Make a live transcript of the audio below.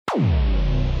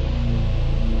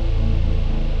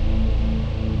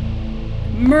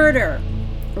murder,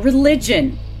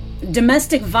 religion,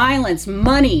 domestic violence,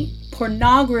 money,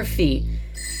 pornography,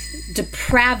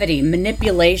 depravity,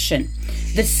 manipulation.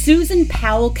 The Susan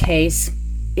Powell case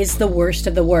is the worst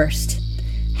of the worst.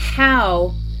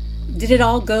 How did it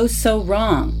all go so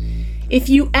wrong? If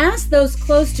you ask those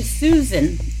close to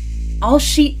Susan, all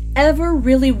she ever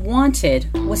really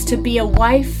wanted was to be a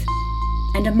wife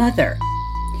and a mother.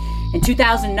 In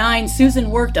 2009, Susan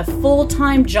worked a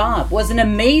full-time job, was an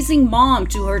amazing mom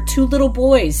to her 2 little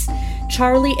boys,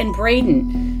 Charlie and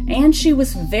Braden, and she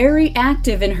was very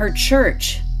active in her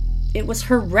church. It was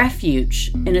her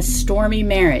refuge in a stormy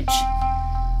marriage.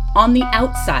 On the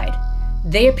outside,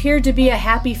 they appeared to be a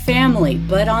happy family,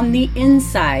 but on the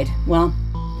inside, well,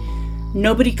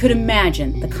 nobody could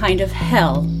imagine the kind of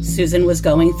hell Susan was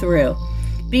going through,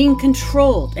 being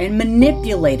controlled and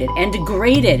manipulated and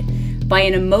degraded by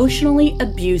an emotionally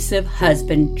abusive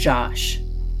husband, Josh.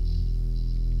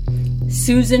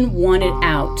 Susan wanted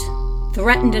out,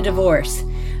 threatened a divorce,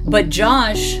 but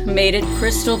Josh made it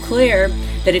crystal clear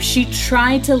that if she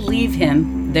tried to leave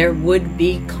him, there would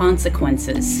be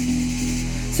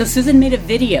consequences. So Susan made a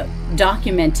video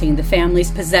documenting the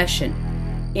family's possession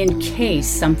in case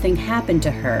something happened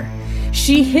to her.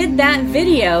 She hid that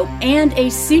video and a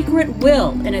secret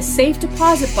will in a safe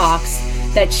deposit box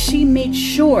that she made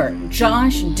sure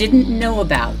Josh didn't know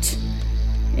about.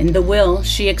 In the will,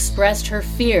 she expressed her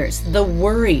fears, the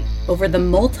worry over the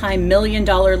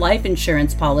multi-million-dollar life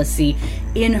insurance policy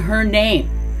in her name,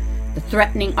 the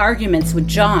threatening arguments with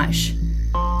Josh.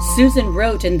 Susan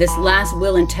wrote in this last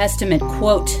will and testament,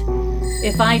 quote,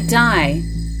 "If I die,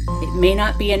 it may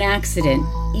not be an accident,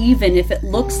 even if it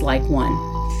looks like one.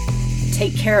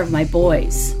 Take care of my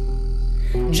boys."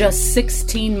 Just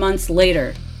 16 months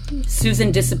later,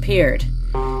 Susan disappeared.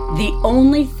 The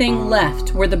only thing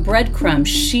left were the breadcrumbs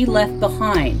she left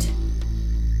behind.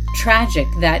 Tragic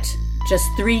that just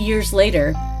 3 years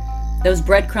later, those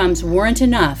breadcrumbs weren't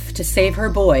enough to save her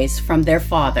boys from their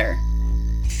father.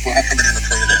 We'll have somebody in the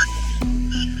phone there.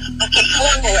 Okay, how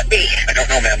long will it be? I don't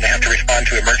know, ma'am. They have to respond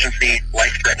to emergency,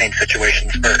 life-threatening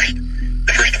situations first.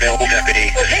 The first available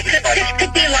deputy. Well, this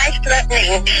could be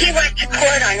life-threatening. He went to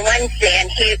court on Wednesday,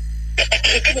 and he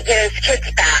didn't get his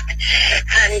kids back.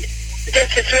 And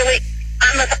this is really,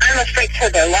 I'm afraid for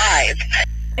their lives.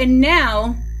 And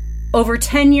now, over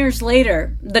 10 years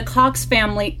later, the Cox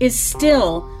family is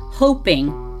still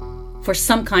hoping for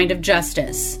some kind of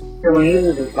justice. So when you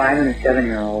lose a 5 and a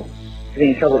 7-year-old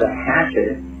being killed with a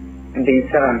hatchet and being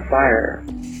set on fire,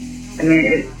 I mean,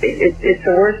 it's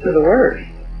the worst of the worst.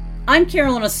 I'm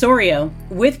Carolyn Osorio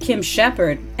with Kim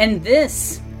Shepard, and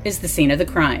this is the scene of the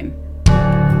crime.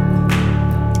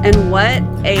 And what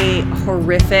a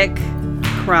horrific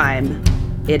crime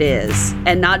it is.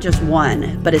 And not just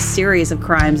one, but a series of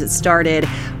crimes that started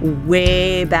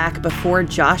way back before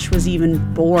Josh was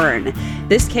even born.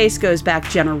 This case goes back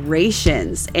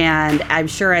generations, and I'm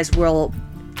sure, as we'll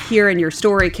hear in your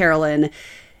story, Carolyn,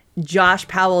 Josh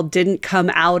Powell didn't come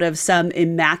out of some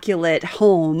immaculate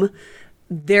home.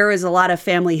 There is a lot of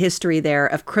family history there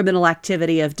of criminal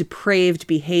activity, of depraved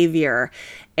behavior.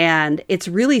 And it's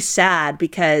really sad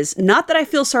because, not that I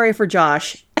feel sorry for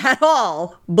Josh at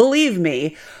all, believe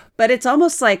me, but it's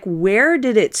almost like, where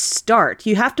did it start?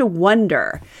 You have to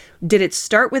wonder, did it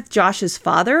start with Josh's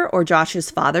father or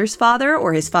Josh's father's father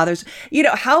or his father's,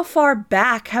 how far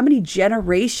back, how many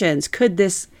generations could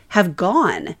this have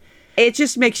gone? It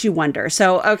just makes you wonder.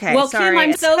 So, okay. Well, sorry. Kim,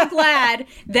 I'm so glad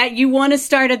that you want to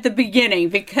start at the beginning,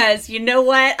 because you know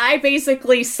what? I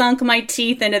basically sunk my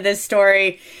teeth into this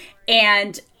story,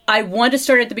 and I want to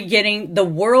start at the beginning. The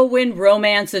whirlwind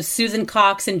romance of Susan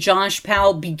Cox and Josh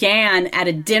Powell began at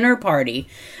a dinner party,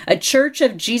 a Church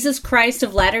of Jesus Christ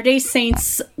of Latter-day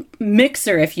Saints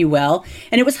mixer, if you will,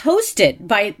 and it was hosted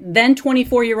by then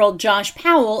 24-year-old Josh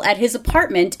Powell at his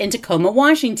apartment in Tacoma,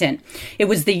 Washington. It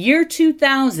was the year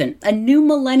 2000, a new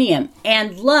millennium,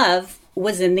 and love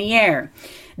was in the air.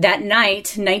 That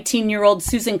night, 19-year-old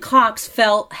Susan Cox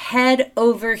fell head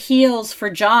over heels for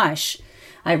Josh.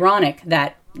 Ironic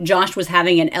that Josh was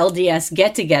having an LDS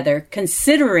get-together,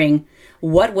 considering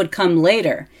what would come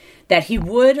later, that he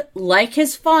would, like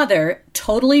his father,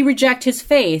 totally reject his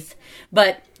faith,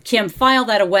 but Kim, file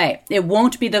that away. It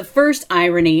won't be the first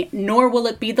irony, nor will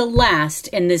it be the last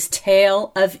in this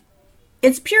tale of,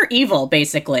 it's pure evil,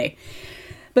 basically.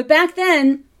 But back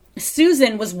then,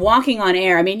 Susan was walking on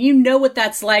air. I mean, you know what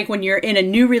that's like when you're in a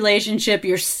new relationship.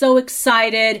 You're so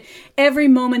excited. Every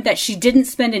moment that she didn't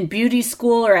spend in beauty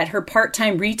school or at her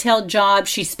part-time retail job,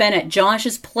 she spent at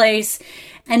Josh's place.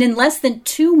 And in less than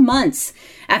 2 months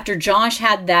after Josh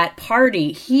had that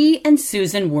party, he and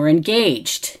Susan were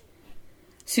engaged.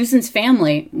 Susan's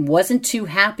family wasn't too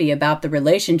happy about the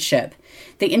relationship.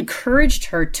 They encouraged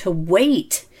her to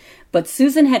wait. But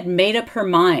Susan had made up her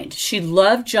mind. She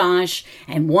loved Josh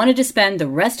and wanted to spend the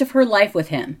rest of her life with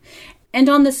him. And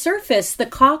on the surface, the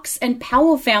Cox and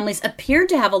Powell families appeared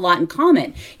to have a lot in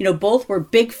common. You know, both were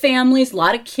big families, a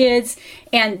lot of kids,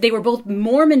 and they were both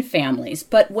Mormon families.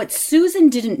 But what Susan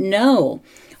didn't know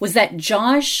was that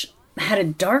Josh had a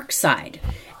dark side,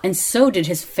 and so did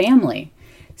his family.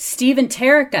 Steve and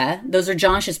Terica, those are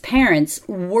Josh's parents,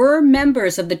 were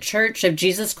members of the Church of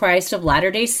Jesus Christ of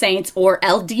Latter-day Saints, or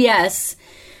LDS,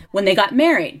 when they got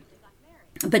married.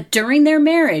 But during their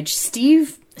marriage,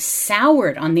 Steve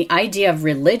soured on the idea of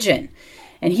religion,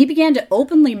 and he began to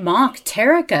openly mock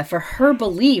Terica for her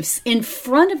beliefs in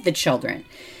front of the children.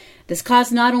 This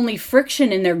caused not only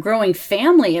friction in their growing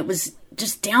family, it was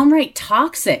just downright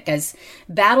toxic, as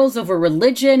battles over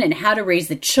religion and how to raise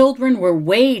the children were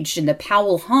waged in the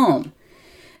Powell home.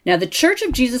 Now, the Church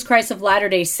of Jesus Christ of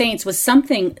Latter-day Saints was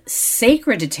something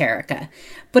sacred to Terica,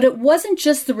 but it wasn't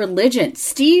just the religion.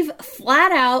 Steve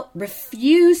flat out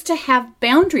refused to have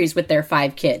boundaries with their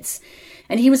 5 kids,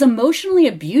 and he was emotionally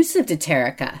abusive to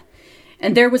Terica.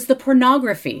 And there was the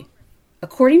pornography.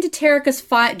 According to Terica's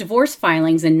divorce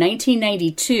filings in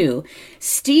 1992,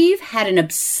 Steve had an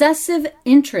obsessive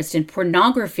interest in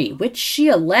pornography, which she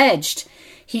alleged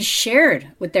he shared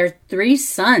with their 3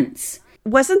 sons.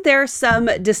 Wasn't there some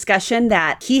discussion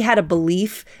that he had a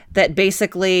belief that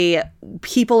basically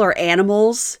people are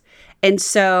animals, and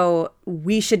so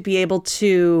we should be able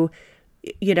to,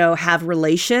 you know, have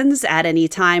relations at any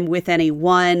time with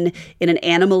anyone in an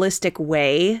animalistic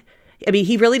way? I mean,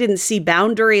 he really didn't see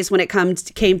boundaries when it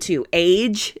came to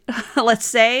age, let's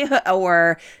say,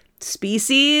 or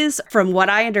species. From what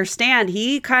I understand,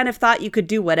 he kind of thought you could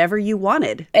do whatever you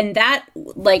wanted. And that,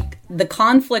 like, the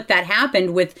conflict that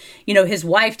happened with, you know, his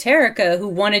wife, Terica, who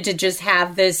wanted to just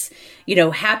have this, you know,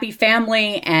 happy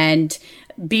family and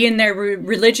be in their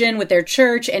religion with their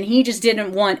church, and he just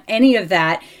didn't want any of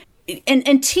that.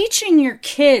 And teaching your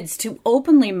kids to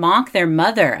openly mock their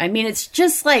mother. I mean, it's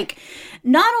just like,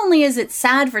 not only is it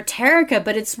sad for Terica,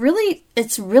 but it's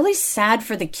really sad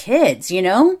for the kids, you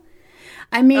know?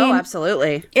 I mean, oh,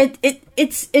 absolutely.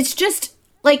 It's just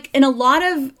like in a lot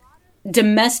of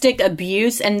domestic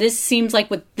abuse, and this seems like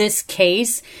with this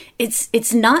case,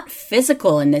 it's not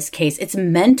physical in this case, it's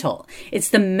mental. It's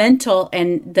the mental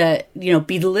and the, you know,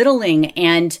 belittling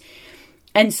and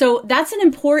so that's an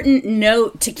important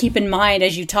note to keep in mind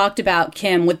as you talked about,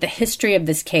 Kim, with the history of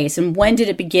this case and when did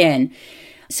it begin.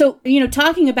 So, you know,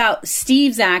 talking about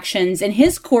Steve's actions in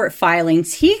his court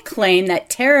filings, he claimed that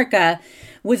Terica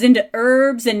was into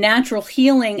herbs and natural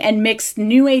healing and mixed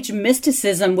New Age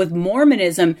mysticism with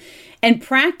Mormonism and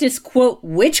practiced, quote,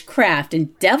 witchcraft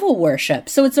and devil worship.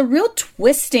 So it's a real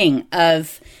twisting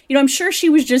of, you know, I'm sure she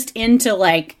was just into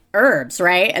like herbs,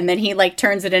 right? And then he like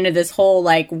turns it into this whole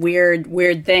like weird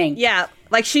thing. Yeah.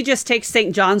 Like she just takes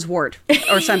St. John's wort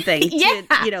or something yeah,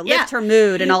 to, you know, lift her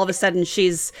mood, and all of a sudden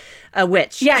she's a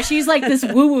witch. Yeah, she's like this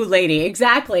woo-woo lady.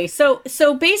 Exactly. So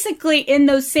basically in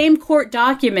those same court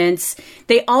documents,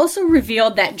 they also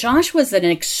revealed that Josh was an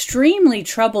extremely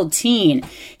troubled teen.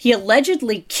 He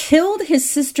allegedly killed his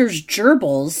sister's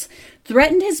gerbils,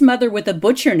 threatened his mother with a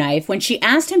butcher knife when she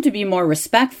asked him to be more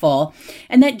respectful,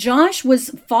 and that Josh was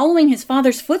following his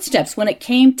father's footsteps when it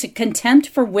came to contempt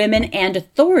for women and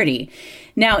authority.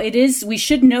 Now, we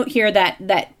should note here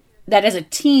that as a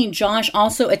teen, Josh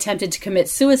also attempted to commit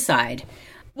suicide.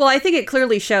 Well, I think it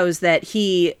clearly shows that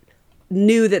he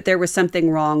knew that there was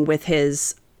something wrong with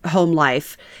his home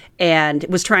life and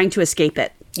was trying to escape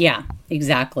it. Yeah,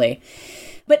 exactly.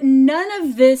 But none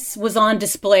of this was on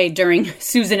display during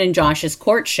Susan and Josh's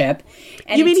courtship.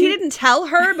 And you mean he didn't tell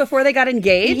her before they got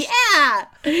engaged? Yeah.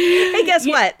 Hey, guess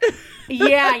what?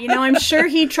 Yeah, you know, I'm sure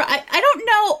he tried. I don't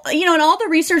know, you know, in all the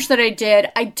research that I did,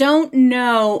 I don't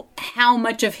know how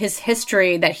much of his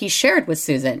history that he shared with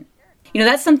Susan. You know,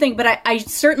 that's something, but I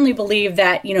certainly believe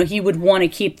that, you know, he would want to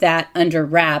keep that under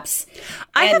wraps.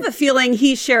 I have a feeling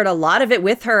he shared a lot of it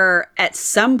with her at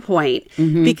some point,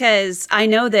 because I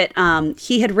know that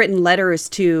he had written letters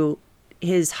to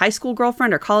his high school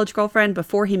girlfriend or college girlfriend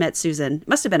before he met Susan.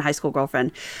 Must have been high school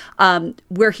girlfriend,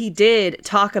 where he did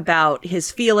talk about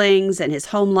his feelings and his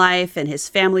home life and his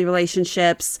family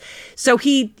relationships. So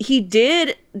he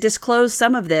did disclose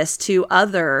some of this to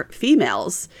other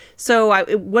females.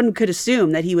 So one could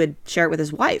assume that he would share it with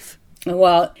his wife.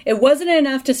 Well, it wasn't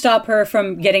enough to stop her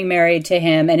from getting married to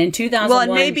him. And in 2001... Well,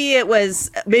 and maybe it was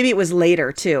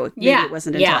later, too. Maybe it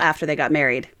wasn't until after they got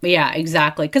married. Yeah,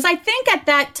 exactly. Because I think at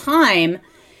that time,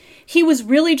 he was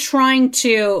really trying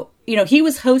to he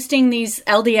was hosting these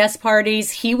LDS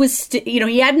parties. He was,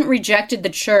 he hadn't rejected the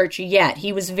church yet.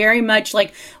 He was very much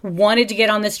like wanted to get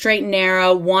on the straight and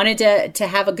narrow, wanted to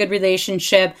have a good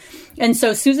relationship. And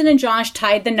so Susan and Josh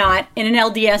tied the knot in an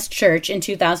LDS church in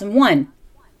 2001.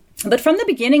 But from the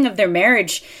beginning of their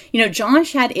marriage,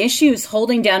 Josh had issues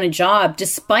holding down a job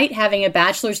despite having a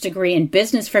bachelor's degree in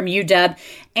business from UW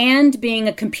and being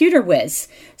a computer whiz.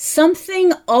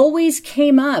 Something always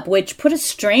came up which put a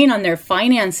strain on their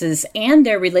finances and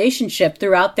their relationship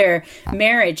throughout their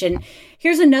marriage. And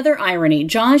here's another irony.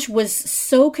 Josh was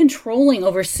so controlling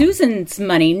over Susan's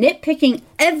money, nitpicking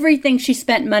everything she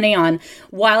spent money on,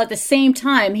 while at the same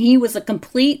time, he was a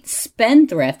complete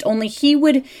spendthrift, only he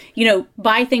would,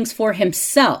 buy things for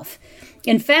himself.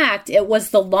 In fact, it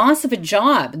was the loss of a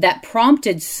job that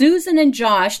prompted Susan and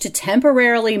Josh to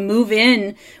temporarily move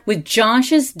in with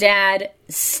Josh's dad,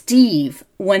 Steve,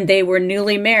 when they were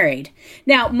newly married.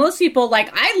 Now, most people,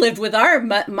 I lived with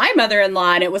my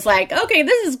mother-in-law, and it was like, okay,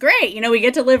 this is great. We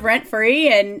get to live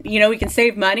rent-free, and, we can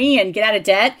save money and get out of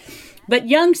debt. But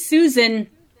young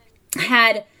Susan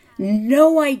had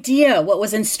no idea what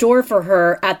was in store for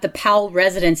her at the Powell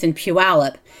residence in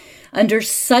Puyallup. Under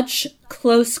such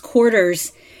close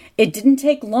quarters, it didn't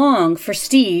take long for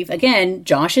Steve, again,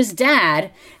 Josh's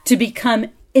dad, to become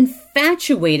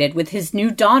infatuated with his new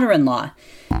daughter-in-law.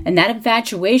 And that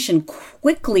infatuation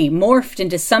quickly morphed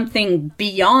into something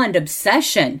beyond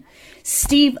obsession.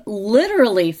 Steve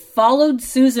literally followed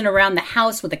Susan around the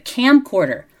house with a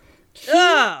camcorder. He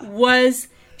was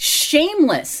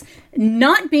shameless,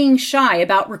 not being shy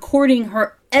about recording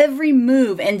her every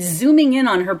move and zooming in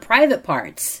on her private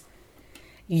parts.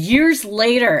 Years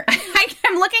later,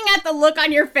 I'm looking at the look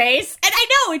on your face, and I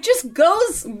know it just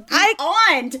goes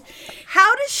beyond.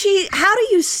 How do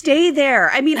you stay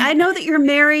there? I mean, I know that you're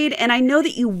married, and I know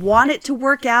that you want it to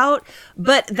work out,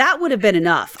 but that would have been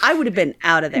enough. I would have been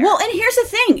out of there. Well, and here's the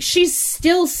thing. She's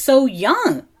still so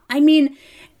young. I mean,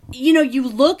 you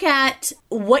look at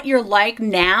what you're like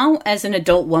now as an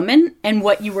adult woman and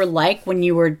what you were like when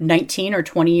you were 19 or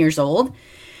 20 years old.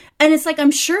 And it's like, I'm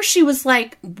sure she was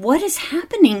like, what is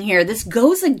happening here? This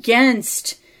goes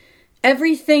against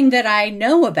everything that I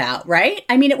know about, right?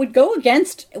 I mean, it would go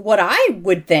against what I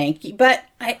would think, but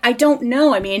I don't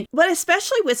know. I mean, but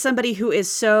especially with somebody who is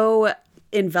so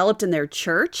enveloped in their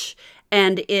church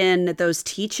and in those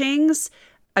teachings.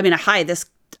 I mean, this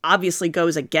obviously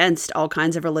goes against all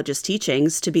kinds of religious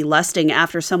teachings, to be lusting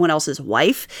after someone else's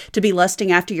wife, to be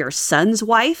lusting after your son's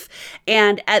wife.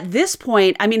 And at this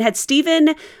point, I mean, had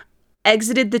Stephen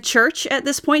exited the church at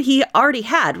this point? He already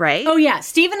had, right? Oh yeah,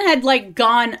 Stephen had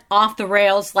gone off the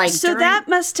rails so that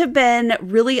must have been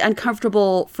really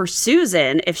uncomfortable for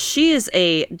Susan if she is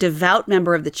a devout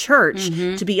member of the church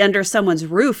to be under someone's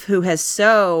roof who has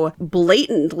so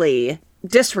blatantly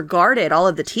disregarded all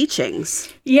of the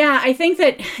teachings. Yeah, I think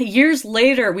that years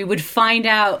later we would find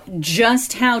out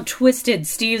just how twisted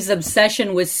Steve's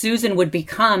obsession with Susan would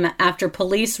become after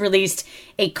police released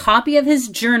a copy of his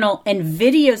journal and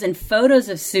videos and photos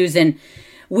of Susan,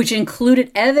 which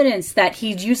included evidence that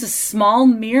he'd use a small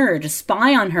mirror to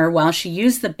spy on her while she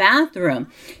used the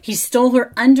bathroom. He stole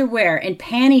her underwear and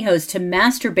pantyhose to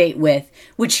masturbate with,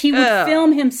 which he would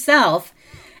film himself,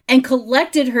 and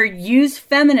collected her used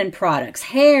feminine products,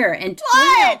 hair, and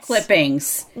toenail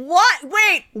clippings. What?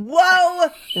 Wait. Whoa.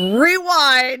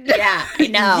 Rewind. Yeah, I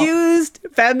know. Used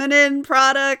feminine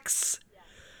products.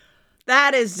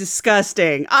 That is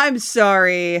disgusting. I'm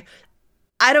sorry.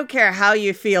 I don't care how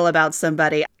you feel about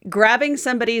somebody. Grabbing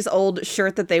somebody's old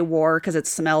shirt that they wore because it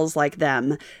smells like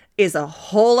them is a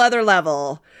whole other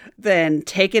level than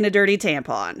taking a dirty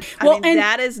tampon. I mean,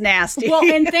 that is nasty. Well,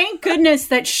 and thank goodness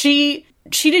that she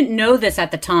didn't know this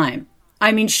at the time.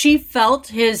 I mean, she felt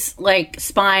his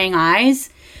spying eyes,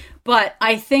 but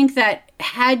I think that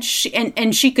had she,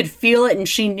 and she could feel it and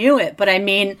she knew it. But I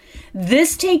mean,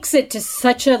 this takes it to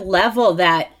such a level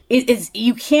that it is,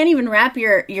 you can't even wrap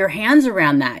your hands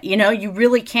around that. You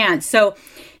really can't. So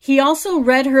he also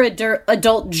read her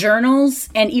adult journals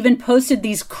and even posted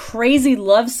these crazy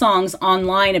love songs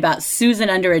online about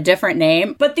Susan under a different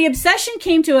name. But the obsession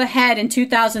came to a head in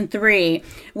 2003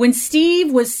 when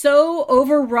Steve was so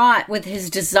overwrought with his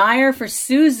desire for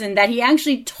Susan that he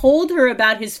actually told her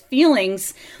about his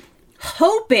feelings,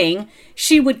 hoping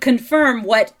she would confirm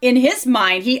what, in his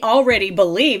mind, he already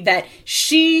believed, that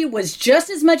she was just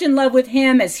as much in love with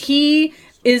him as he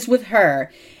is with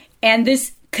her. And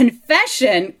this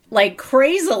confession, like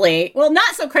crazily, well,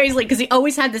 not so crazily because he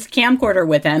always had this camcorder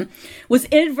with him, was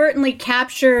inadvertently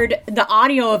captured. The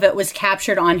audio of it was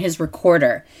captured on his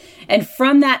recorder. And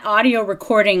from that audio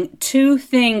recording, two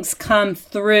things come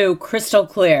through crystal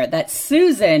clear. That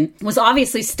Susan was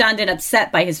obviously stunned and upset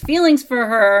by his feelings for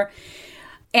her,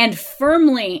 and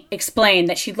firmly explained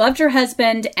that she loved her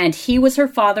husband and he was her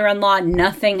father-in-law,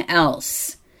 nothing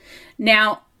else.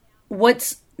 Now,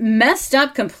 what's messed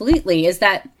up completely is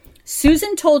that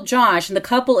Susan told Josh, and the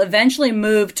couple eventually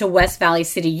moved to West Valley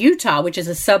City, Utah, which is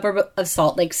a suburb of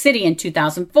Salt Lake City, in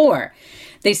 2004.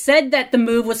 They said that the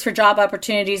move was for job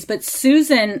opportunities, but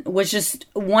Susan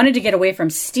wanted to get away from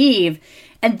Steve.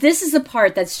 And this is the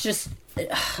part that's just,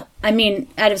 I mean,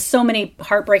 out of so many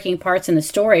heartbreaking parts in the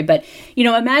story. But,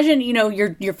 imagine,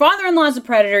 your father-in-law is a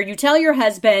predator. You tell your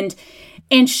husband,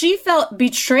 and she felt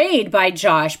betrayed by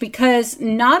Josh because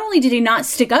not only did he not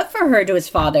stick up for her to his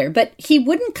father, but he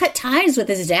wouldn't cut ties with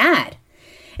his dad.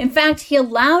 In fact, he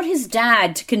allowed his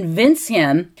dad to convince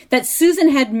him that Susan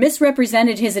had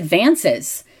misrepresented his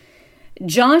advances.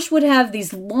 Josh would have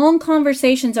these long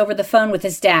conversations over the phone with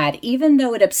his dad, even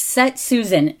though it upset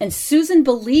Susan. And Susan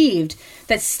believed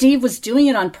that Steve was doing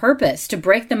it on purpose to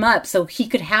break them up so he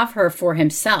could have her for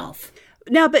himself.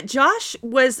 Now, but Josh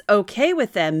was okay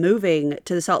with them moving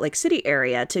to the Salt Lake City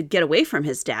area to get away from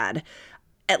his dad.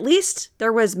 At least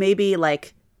there was maybe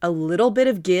like a little bit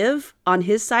of give on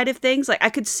his side of things. Like,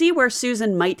 I could see where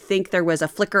Susan might think there was a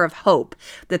flicker of hope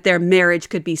that their marriage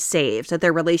could be saved, that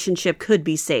their relationship could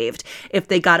be saved if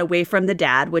they got away from the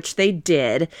dad, which they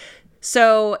did.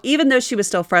 So even though she was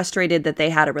still frustrated that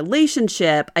they had a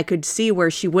relationship, I could see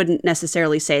where she wouldn't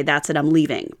necessarily say, that's it, I'm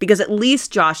leaving. Because at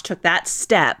least Josh took that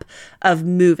step of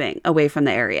moving away from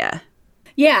the area.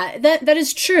 Yeah, that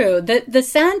is true. The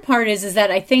sad part is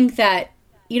that I think that,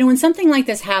 when something like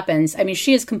this happens, I mean,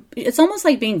 it's almost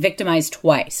like being victimized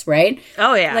twice, right?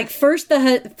 Oh, yeah. Like first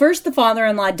the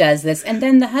father-in-law does this, and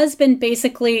then the husband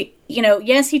basically,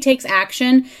 yes, he takes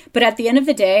action, but at the end of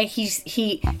the day,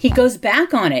 he goes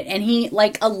back on it, and he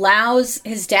like allows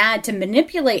his dad to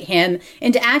manipulate him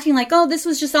into acting like, oh, this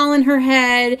was just all in her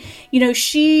head.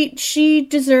 She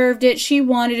deserved it. She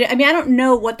wanted it. I mean, I don't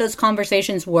know what those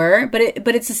conversations were, but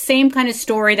it's the same kind of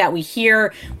story that we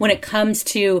hear when it comes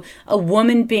to a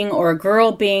woman or a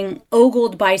girl being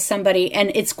ogled by somebody,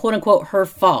 and it's quote unquote her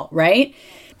fault, right?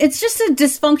 It's just a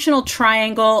dysfunctional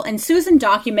triangle, and Susan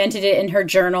documented it in her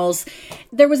journals.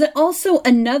 There was also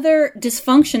another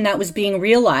dysfunction that was being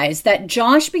realized, that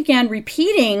Josh began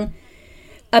repeating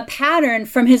a pattern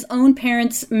from his own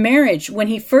parents' marriage. When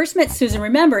he first met Susan,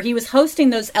 remember, he was hosting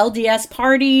those LDS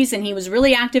parties, and he was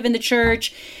really active in the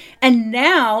church. And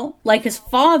now, like his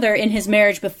father in his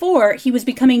marriage before, he was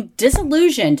becoming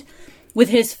disillusioned with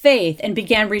his faith and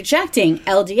began rejecting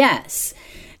LDS.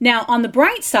 Now, on the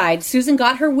bright side, Susan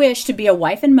got her wish to be a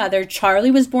wife and mother.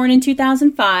 Charlie was born in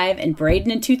 2005 and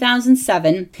Braden in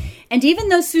 2007. And even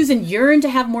though Susan yearned to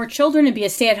have more children and be a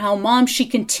stay-at-home mom, she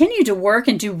continued to work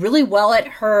and do really well at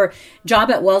her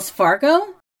job at Wells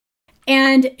Fargo.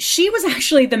 And she was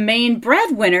actually the main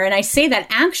breadwinner. And I say that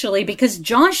actually because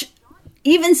Josh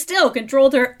even still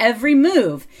controlled her every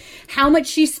move, how much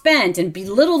she spent, and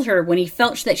belittled her when he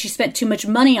felt that she spent too much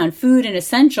money on food and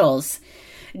essentials.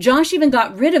 Josh even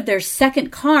got rid of their second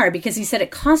car because he said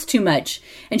it cost too much,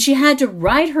 and she had to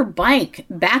ride her bike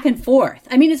back and forth.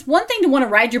 I mean, it's one thing to want to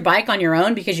ride your bike on your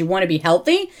own because you want to be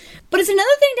healthy, but it's another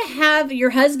thing to have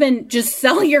your husband just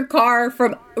sell your car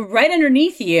from right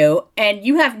underneath you, and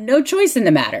you have no choice in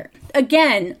the matter.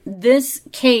 Again, this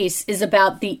case is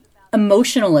about the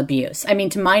emotional abuse. I mean,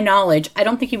 to my knowledge, I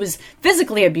don't think he was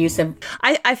physically abusive.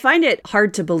 I find it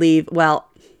hard to believe, well,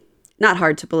 not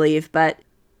hard to believe, but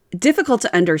difficult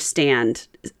to understand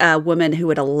a woman who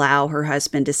would allow her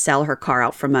husband to sell her car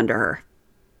out from under her.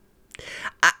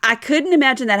 I couldn't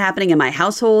imagine that happening in my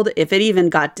household if it even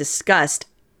got discussed.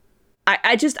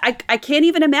 I can't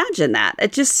even imagine that.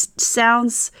 It just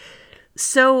sounds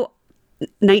so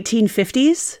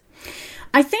 1950s.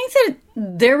 I think that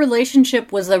their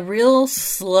relationship was a real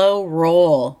slow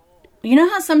roll. You know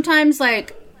how sometimes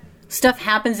like stuff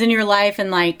happens in your life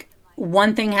and like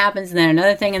one thing happens and then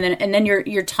another thing and then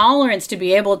your tolerance to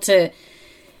be able to,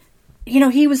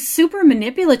 he was super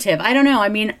manipulative. I don't know. I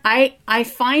mean, I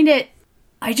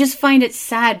just find it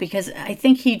sad because I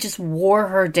think he just wore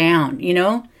her down, Yeah.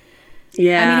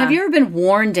 I mean, have you ever been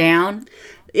worn down?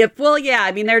 Well, yeah.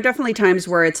 I mean, there are definitely times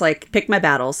where it's like, pick my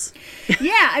battles.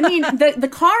 Yeah. I mean, the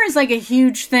car is like a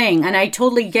huge thing. And I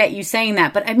totally get you saying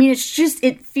that. But I mean,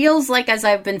 it feels like as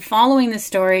I've been following the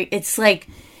story, it's like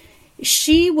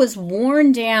she was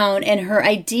worn down and her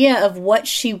idea of what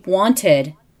she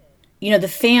wanted the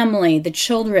family, the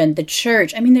children, the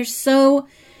church. I mean,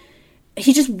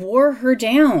 he just wore her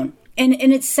down. And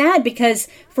it's sad because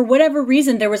for whatever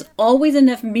reason, there was always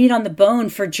enough meat on the bone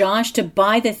for Josh to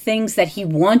buy the things that he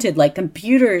wanted, like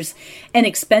computers and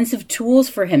expensive tools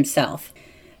for himself.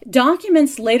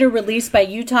 Documents later released by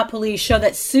Utah police show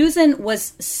that Susan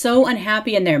was so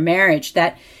unhappy in their marriage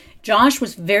that Josh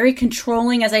was very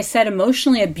controlling, as I said,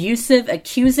 emotionally abusive,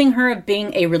 accusing her of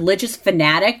being a religious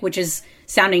fanatic, which is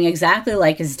sounding exactly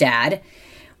like his dad.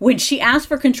 When she asked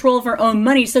for control of her own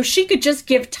money so she could just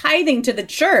give tithing to the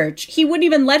church, he wouldn't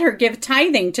even let her give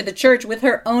tithing to the church with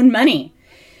her own money.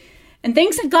 And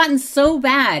things had gotten so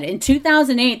bad in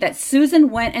 2008 that Susan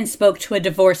went and spoke to a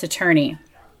divorce attorney.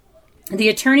 The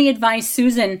attorney advised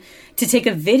Susan to take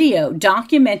a video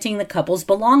documenting the couple's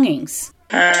belongings.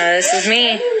 This is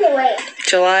me,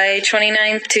 July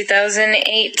 29th,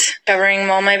 2008, covering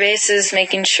all my bases,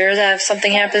 making sure that if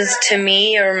something happens to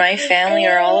me or my family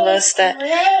or all of us, that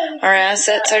our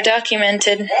assets are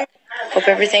documented. Hope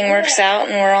everything works out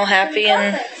and we're all happy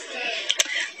and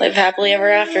live happily ever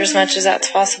after as much as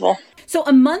that's possible. So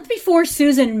a month before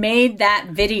Susan made that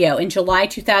video in July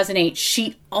 2008,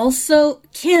 she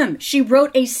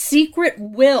wrote a secret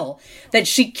will that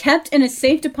she kept in a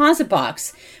safe deposit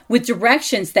box with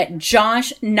directions that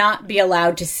Josh not be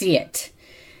allowed to see it.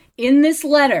 In this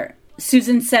letter,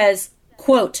 Susan says,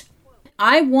 quote,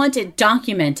 "I want it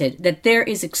documented that there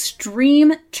is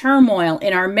extreme turmoil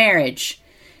in our marriage."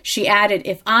 She added,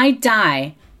 "If I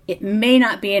die, it may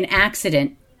not be an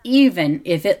accident, even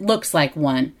if it looks like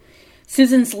one."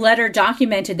 Susan's letter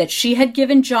documented that she had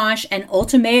given Josh an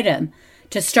ultimatum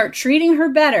to start treating her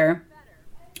better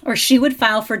or she would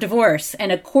file for divorce. And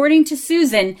according to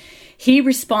Susan, he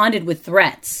responded with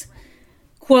threats.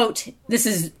 Quote, this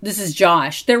is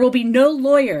Josh. "There will be no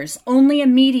lawyers, only a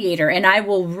mediator, and I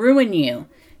will ruin you."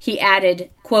 He added,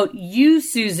 quote, "You,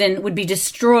 Susan, would be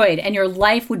destroyed and your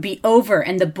life would be over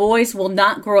and the boys will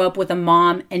not grow up with a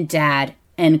mom and dad,"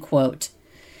 end quote.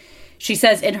 She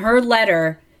says in her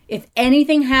letter, if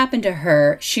anything happened to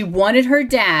her, she wanted her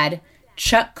dad,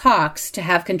 Chuck Cox, to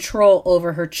have control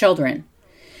over her children.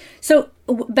 So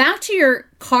back to your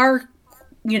car,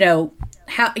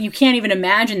 how you can't even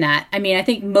imagine that. I mean, I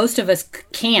think most of us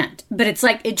can't, but it's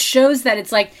like, it shows that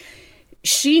it's like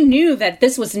she knew that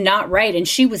this was not right and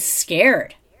she was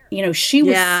scared. She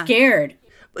was scared.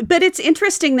 But it's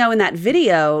interesting, though, in that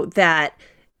video that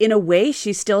in a way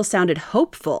she still sounded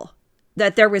hopeful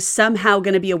that there was somehow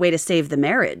going to be a way to save the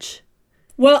marriage.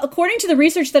 Well, according to the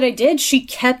research that I did, she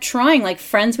kept trying. Like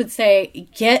friends would say,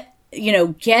 get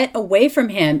away from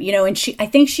him, and I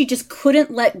think she just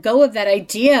couldn't let go of that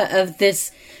idea of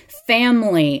this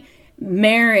family,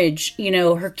 marriage,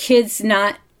 her kids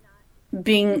not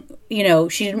being,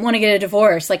 she didn't want to get a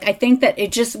divorce. Like, I think that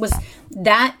it just was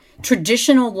that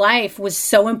traditional life was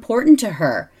so important to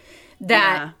her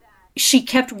that she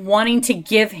kept wanting to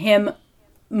give him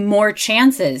more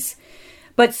chances.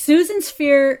 But Susan's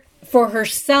fear for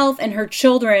herself and her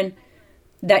children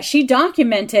that she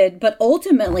documented, but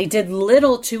ultimately did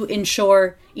little to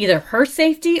ensure either her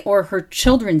safety or her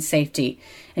children's safety.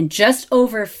 And just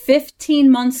over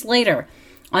 15 months later,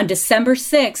 on December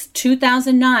 6,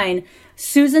 2009,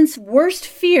 Susan's worst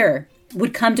fear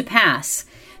would come to pass.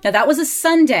 Now, that was a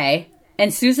Sunday,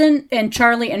 and Susan and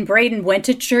Charlie and Braden went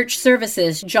to church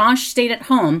services. Josh stayed at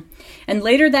home. And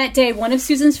later that day, one of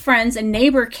Susan's friends, a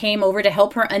neighbor, came over to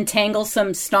help her untangle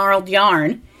some snarled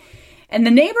yarn. And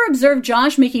the neighbor observed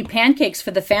Josh making pancakes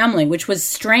for the family, which was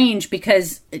strange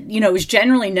because, it was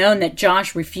generally known that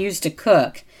Josh refused to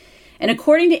cook. And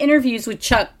according to interviews with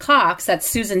Chuck Cox, that's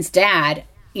Susan's dad,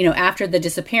 after the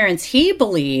disappearance, he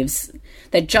believes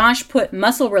that Josh put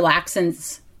muscle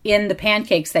relaxants in the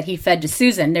pancakes that he fed to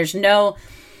Susan. There's no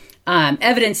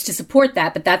evidence to support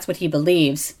that, but that's what he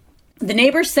believes. The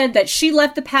neighbor said that she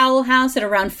left the Powell house at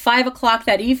around 5 o'clock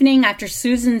that evening after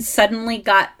Susan suddenly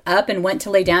got up and went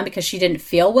to lay down because she didn't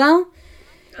feel well.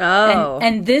 Oh.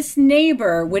 And this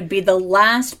neighbor would be the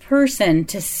last person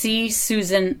to see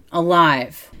Susan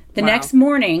alive. The next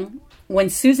morning,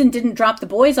 when Susan didn't drop the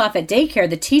boys off at daycare,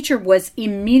 the teacher was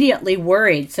immediately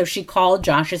worried, so she called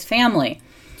Josh's family.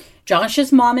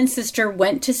 Josh's mom and sister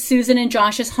went to Susan and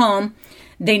Josh's home.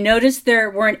 They noticed there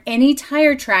weren't any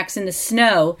tire tracks in the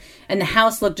snow, and the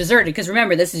house looked deserted, because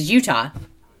remember, this is Utah.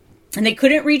 And they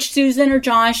couldn't reach Susan or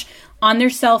Josh on their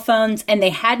cell phones, and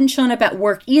they hadn't shown up at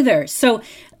work either. So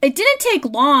it didn't take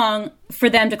long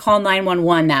for them to call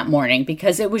 911 that morning,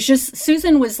 because it was just,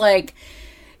 Susan was like,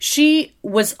 she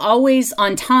was always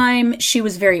on time. She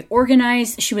was very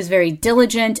organized. She was very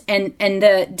diligent. And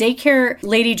the daycare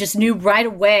lady just knew right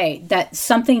away that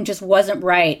something just wasn't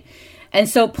right. And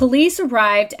so police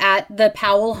arrived at the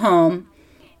Powell home,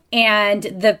 and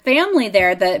the family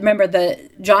there,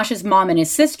 Josh's mom and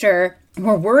his sister,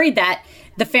 were worried that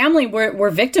the family were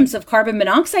victims of carbon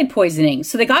monoxide poisoning.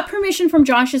 So they got permission from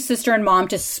Josh's sister and mom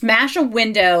to smash a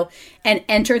window and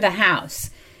enter the house.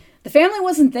 The family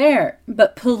wasn't there,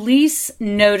 but police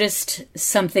noticed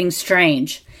something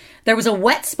strange. There was a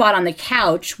wet spot on the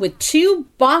couch with 2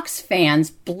 box fans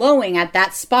blowing at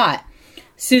that spot.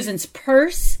 Susan's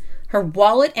purse, her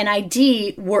wallet, and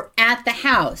ID were at the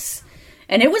house.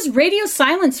 And it was radio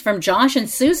silence from Josh and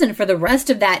Susan for the rest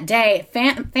of that day.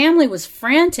 Family was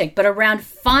frantic, but around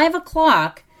 5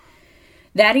 o'clock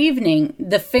that evening,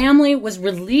 the family was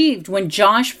relieved when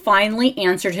Josh finally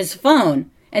answered his phone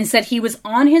and said he was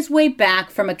on his way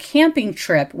back from a camping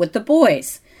trip with the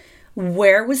boys.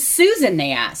 Where was Susan,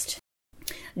 they asked.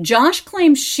 Josh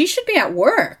claimed she should be at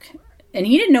work, and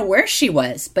he didn't know where she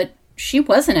was, but she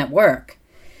wasn't at work.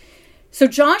 So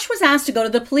Josh was asked to go to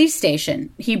the police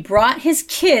station. He brought his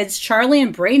kids, Charlie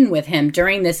and Braden, with him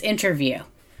during this interview.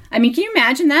 I mean, can you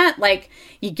imagine that? Like,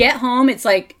 you get home, it's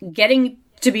like getting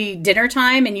to be dinner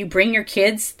time, and you bring your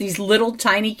kids, these little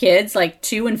tiny kids, like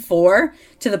 2 and 4,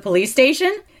 to the police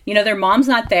station. You know, their mom's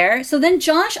not there. So then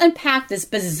Josh unpacked this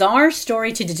bizarre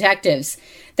story to detectives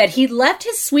that he left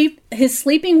his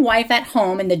sleeping wife at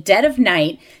home in the dead of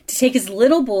night to take his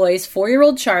little boys,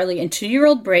 4-year-old Charlie and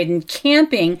 2-year-old Braden,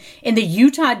 camping in the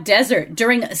Utah desert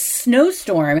during a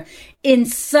snowstorm in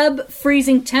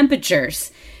sub-freezing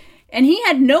temperatures. And he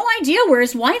had no idea where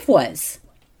his wife was.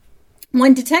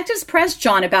 When detectives pressed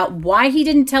John about why he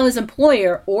didn't tell his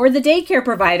employer or the daycare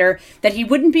provider that he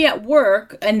wouldn't be at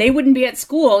work and they wouldn't be at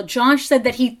school, Josh said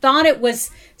that he thought it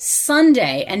was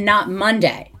Sunday and not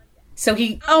Monday. So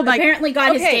he apparently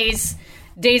got his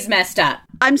days messed up.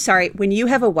 I'm sorry, when you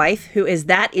have a wife who is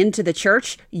that into the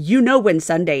church, you know when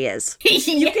Sunday is.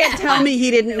 You can't tell me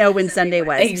he didn't know when Sunday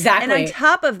was. Exactly. And on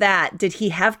top of that, did he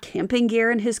have camping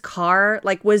gear in his car?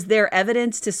 Like, was there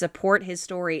evidence to support his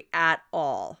story at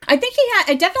all? I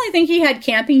definitely think he had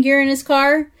camping gear in his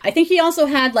car. I think he also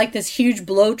had like this huge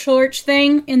blowtorch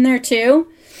thing in there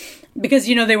too, because,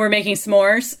 you know, they were making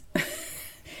s'mores.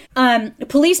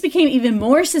 Police became even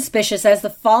more suspicious as the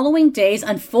following days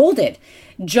unfolded.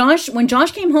 When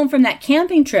Josh came home from that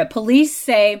camping trip, police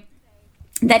say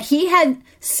that he had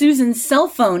Susan's cell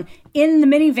phone in the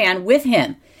minivan with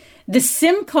him. The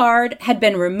SIM card had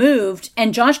been removed,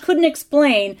 and Josh couldn't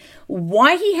explain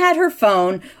why he had her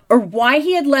phone or why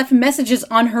he had left messages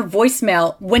on her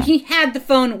voicemail when he had the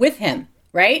phone with him,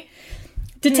 right?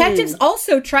 Detectives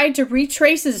also tried to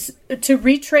retrace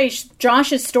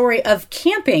Josh's story of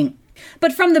camping.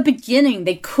 But from the beginning,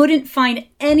 they couldn't find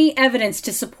any evidence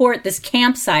to support this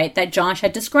campsite that Josh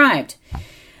had described.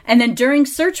 And then during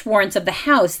search warrants of the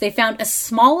house, they found a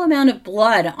small amount of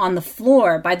blood on the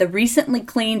floor by the recently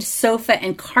cleaned sofa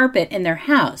and carpet in their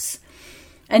house.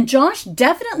 And Josh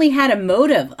definitely had a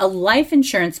motive, a life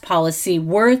insurance policy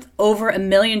worth over $1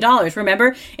 million.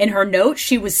 Remember, in her note,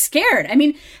 she was scared. I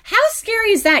mean, how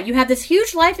scary is that? You have this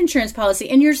huge life insurance policy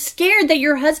and you're scared that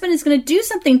your husband is going to do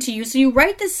something to you. So you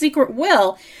write this secret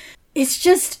will. It's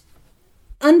just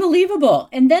unbelievable.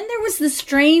 And then there was the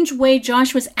strange way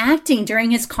Josh was acting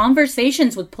during his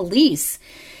conversations with police.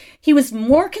 He was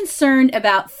more concerned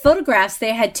about photographs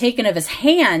they had taken of his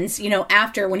hands, you know,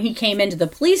 after when he came into the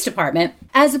police department,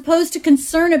 as opposed to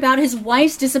concern about his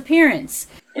wife's disappearance.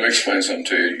 Let me explain something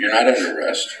to you. You're not under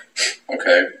arrest,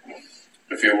 okay?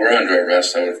 If you were under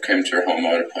arrest, I would have came to your home,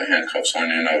 I would have put handcuffs on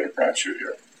you, and I would have brought you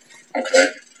here,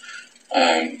 okay?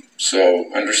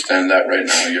 So understand that right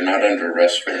now. You're not under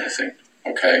arrest for anything,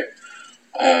 okay?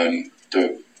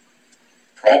 The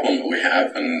problem that we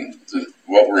have and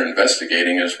what we're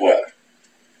investigating is what?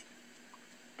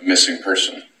 A missing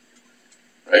person,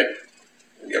 right?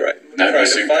 You're right. That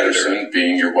missing person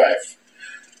being your wife.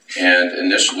 And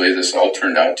initially this all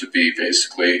turned out to be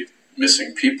basically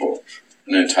missing people,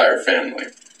 an entire family.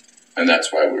 And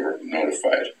that's why we were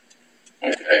notified.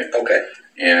 Okay? Okay.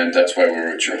 And that's why we were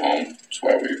at your home. That's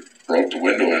why we broke the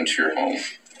window into your home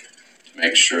to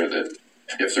make sure that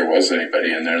if there was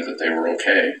anybody in there that they were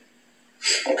okay.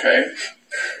 Okay?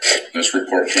 This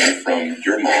report came from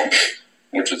your mom,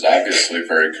 which is obviously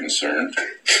very concerned,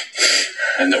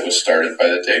 and that was started by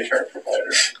the daycare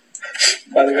provider.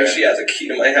 By the way, she has a key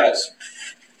to my house.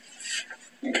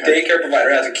 Okay. Daycare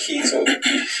provider has a key, so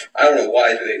I don't know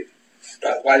why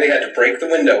they had to break the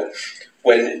window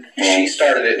when she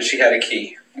started it and she had a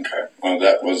key. Okay. Well,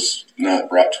 that was not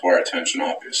brought to our attention,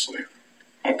 obviously.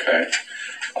 Okay.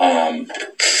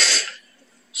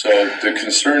 So the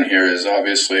concern here is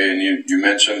obviously, and you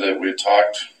mentioned that we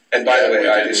talked. And by the way,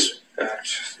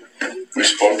 We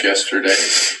spoke yesterday.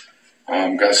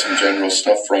 Got some general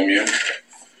stuff from you.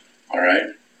 All right.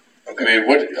 Okay.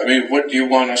 What do you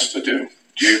want us to do?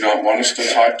 Do you not want us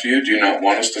to talk to you? Do you not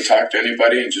want us to talk to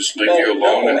anybody and just leave you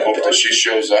alone and hope that she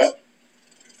shows up?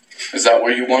 Is that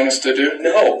what you want us to do?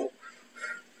 No.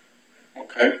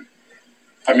 Okay.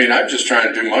 I'm just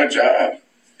trying to do my job.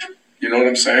 You know what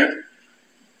I'm saying?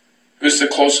 Who's the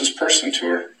closest person to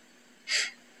her?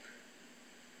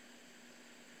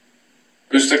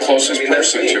 Who's the closest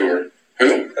person to her?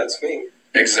 Who? That's me.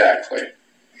 Exactly.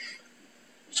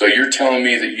 So you're telling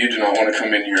me that you do not want to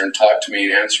come in here and talk to me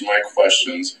and answer my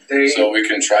questions so we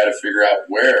can try to figure out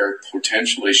where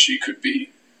potentially she could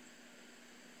be.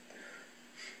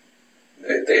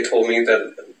 They told me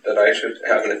that I should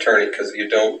have an attorney because you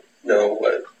don't know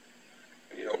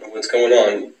what's going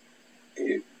on.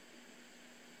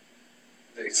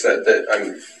 They said that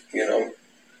I'm,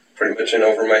 pretty much in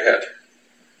over my head.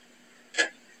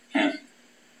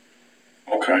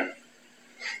 Okay.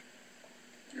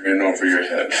 You're in over your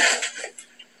head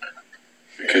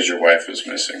because your wife is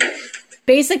missing.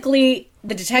 Basically,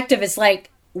 the detective is like,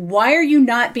 why are you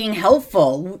not being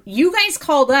helpful? You guys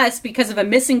called us because of a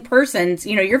missing person.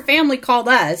 Your family called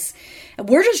us.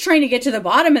 We're just trying to get to the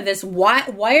bottom of this. Why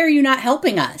are you not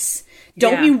helping us?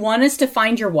 Don't you want us to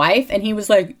find your wife? And he was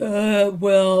like,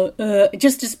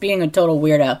 just being a total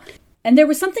weirdo. And there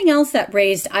was something else that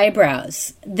raised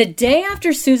eyebrows. The day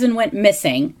after Susan went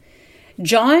missing,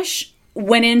 Josh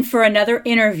went in for another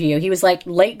interview. He was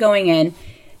late going in.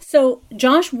 So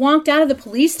Josh walked out of the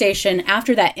police station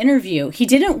after that interview. He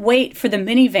didn't wait for the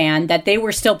minivan that they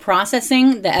were still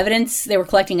processing the evidence. They were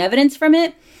collecting evidence from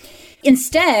it.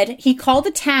 Instead, he called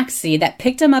a taxi that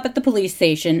picked him up at the police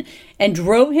station and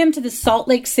drove him to the Salt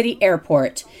Lake City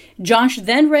airport. Josh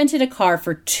then rented a car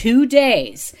for 2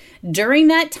 days. During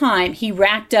that time, he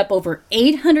racked up over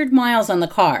 800 miles on the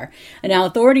car. And now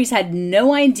authorities had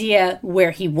no idea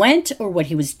where he went or what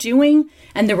he was doing.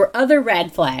 And there were other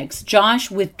red flags.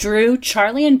 Josh withdrew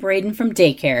Charlie and Braden from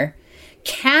daycare,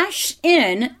 cashed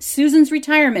in Susan's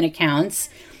retirement accounts,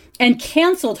 and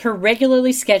canceled her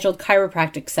regularly scheduled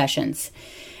chiropractic sessions.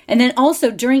 And then also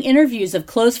during interviews of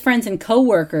close friends and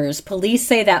coworkers, police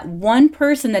say that one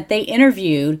person that they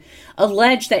interviewed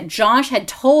alleged that Josh had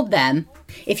told them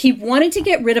if he wanted to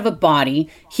get rid of a body,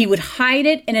 he would hide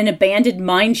it in an abandoned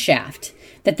mine shaft,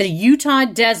 that the Utah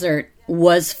desert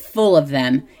was full of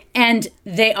them. And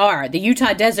they are. The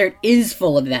Utah desert is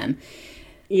full of them.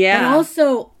 Yeah. And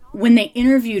also, when they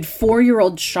interviewed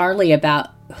 4-year-old Charlie about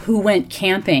who went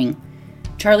camping,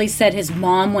 Charlie said his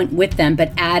mom went with them,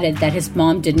 but added that his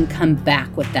mom didn't come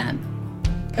back with them.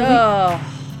 Oh,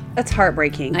 that's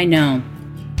heartbreaking. I know.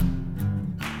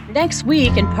 Next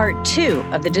week, in part 2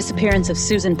 of The Disappearance of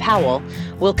Susan Powell,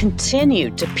 we'll continue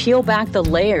to peel back the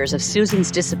layers of Susan's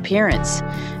disappearance.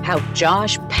 How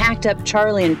Josh packed up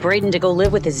Charlie and Braden to go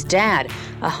live with his dad,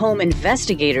 a home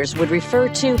investigators would refer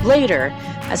to later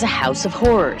as a house of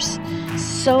horrors.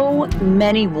 So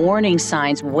many warning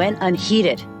signs went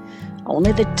unheeded.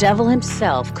 Only the devil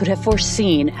himself could have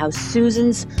foreseen how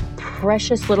Susan's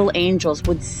precious little angels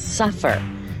would suffer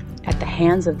at the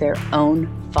hands of their own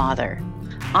father.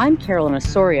 I'm Carolyn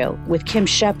Osorio with Kim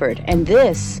Shepard, and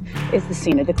this is The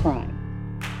Scene of the Crime.